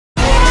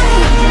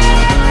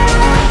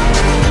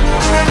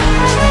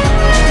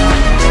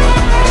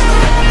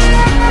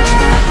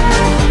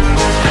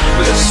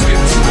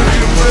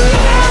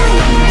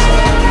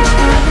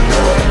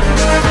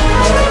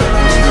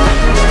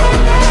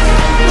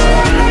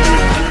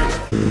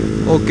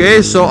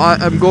Okay, so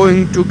I'm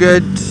going to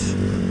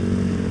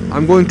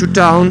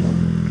town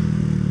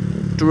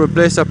to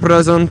replace a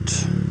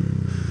present.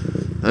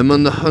 I'm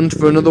on the hunt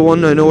for another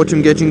one. I know what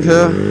I'm getting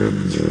her.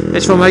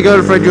 It's for my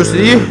girlfriend, you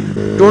see.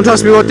 Don't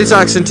ask me what this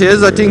accent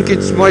is. I think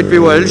it might be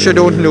Welsh. I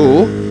don't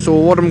know. So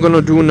what I'm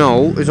gonna do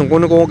now is I'm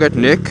gonna go get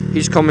Nick.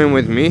 He's coming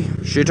with me.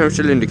 Shit, I'm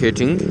still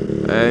indicating.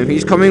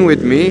 He's coming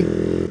with me.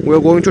 We're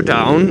going to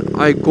town.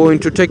 I'm going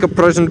to take a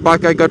present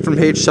back I got from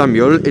H.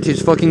 Samuel. It is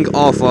fucking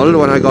awful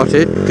when I got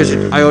it, because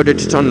I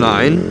ordered it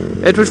online.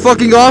 It was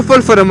fucking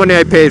awful for the money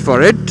I paid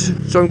for it.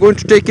 So I'm going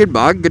to take it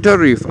back, get a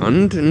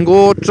refund, and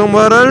go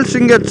somewhere else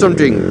and get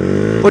something.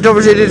 But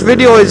obviously this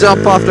video is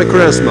up after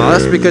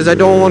Christmas, because I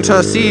don't want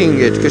her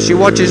seeing it, because she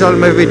watches all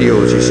my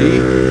videos, you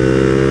see.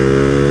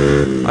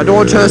 I don't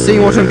want her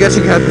seeing what I'm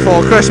getting her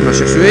before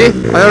Christmas, you see.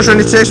 I also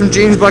need to take some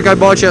jeans back I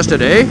bought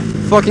yesterday.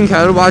 Fucking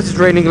hell, why is it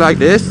raining like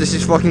this? This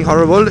is fucking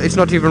horrible. It's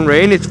not even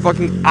rain, it's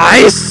fucking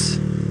ice!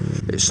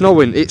 It's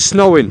snowing, it's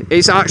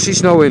actually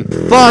snowing.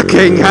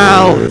 Fucking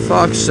hell!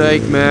 Fuck's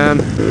sake,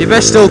 man. You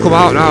best still come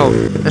out now.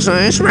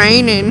 It's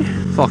raining.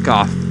 Fuck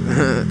off.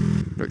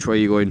 Which way are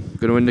you going?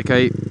 Gonna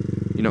indicate?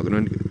 You're not gonna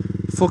indicate.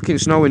 Fucking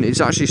snowing, it's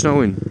actually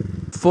snowing.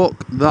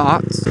 Fuck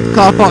that.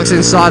 Car park's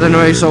inside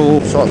anyway, so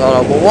we'll sort that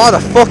out. But why the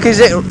fuck is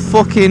it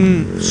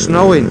fucking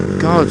snowing?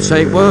 God's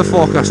sake, weather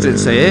forecast didn't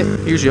say it.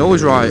 Usually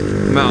always right.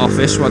 Met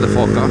office, weather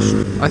forecast.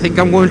 I think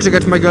I'm going to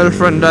get my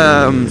girlfriend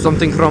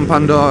something from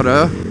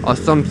Pandora, or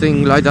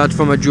something like that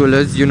from a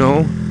jeweller's, you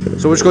know.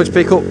 So we're just going to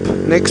pick up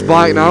Nick's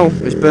bike now.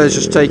 This bird's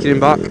just taking him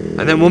back.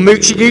 And then we'll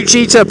moochie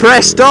goochie to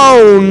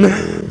Preston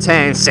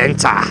Town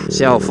Centre.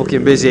 See how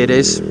fucking busy it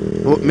is.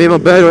 Me and my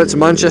bird went to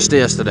Manchester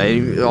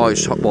yesterday. Oh,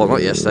 well,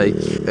 not yesterday.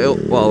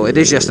 Well, it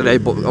is yesterday,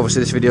 but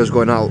obviously this video is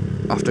going out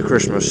after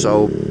Christmas.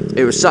 So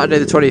it was Saturday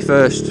the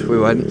 21st we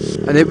went,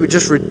 and it was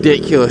just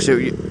ridiculous.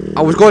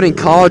 I was going in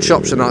card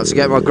shops and that to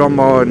get my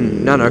grandma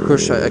and nana a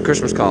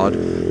Christmas card,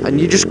 and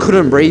you just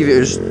couldn't breathe. It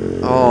was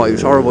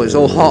horrible. It's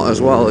all hot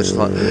as well. It's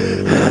like,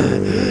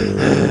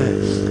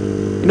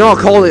 you know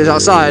how cold it is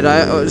outside.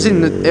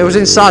 It was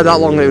inside that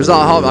long. It was that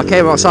hot. I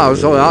came outside. I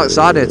was only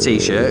outside in a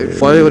t-shirt. It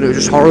was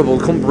just horrible.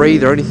 Couldn't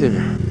breathe or anything.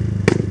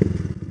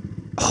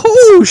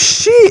 Oh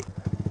shit!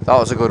 That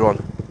was a good one.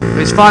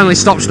 It's finally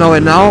stopped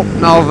snowing now.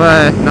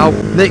 Now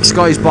Nick's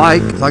got his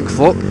bike. Thank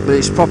fuck. But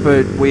it's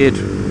proper weird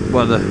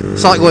weather.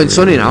 It's like going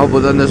sunny now,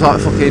 but then there's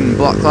like fucking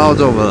black clouds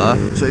over there.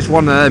 So it's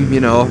one of them, you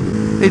know.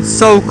 It's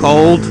so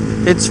cold.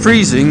 It's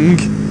freezing.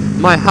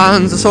 My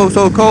hands are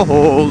so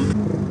cold.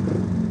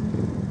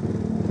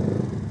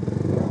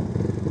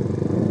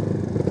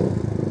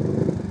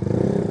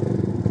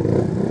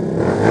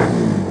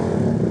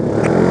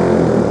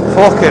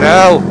 Fucking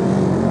hell.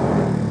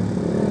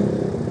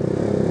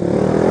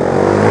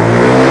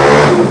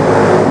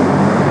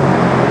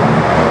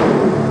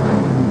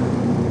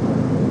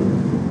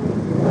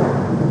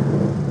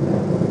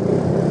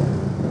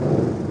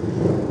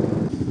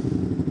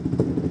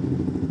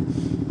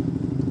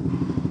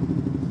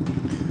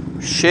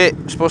 Shit,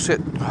 I'm supposed to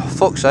get, oh,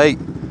 fuck's sake.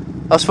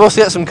 I was supposed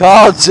to get some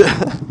cards.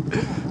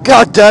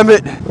 God damn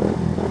it.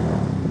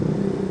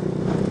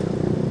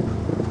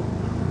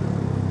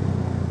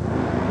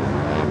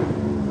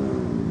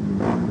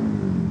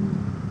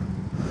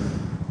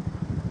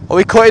 Are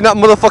we cutting that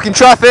motherfucking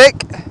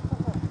traffic?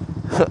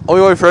 Are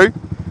we going through?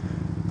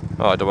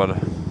 Oh, I don't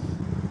wanna.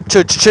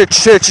 Chicken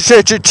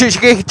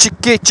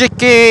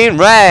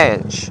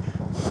ranch.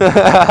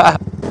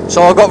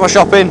 So I got my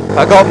shopping.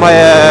 I got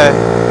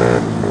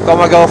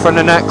my girlfriend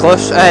a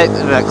necklace,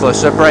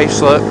 a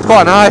bracelet. It's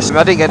quite nice.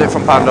 I didn't get it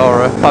from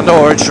Pandora.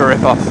 Pandora is a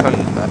rip off, and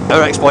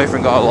her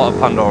ex-boyfriend got a lot of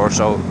Pandora,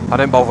 so I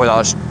didn't bother with that.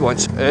 I just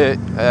went,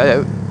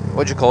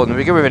 what do you call them?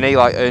 We begin with an E,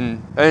 like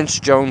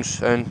Ernest Jones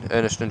and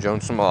Ernest and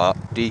Jones, something like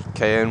that.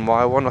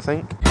 DKNY1, I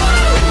think.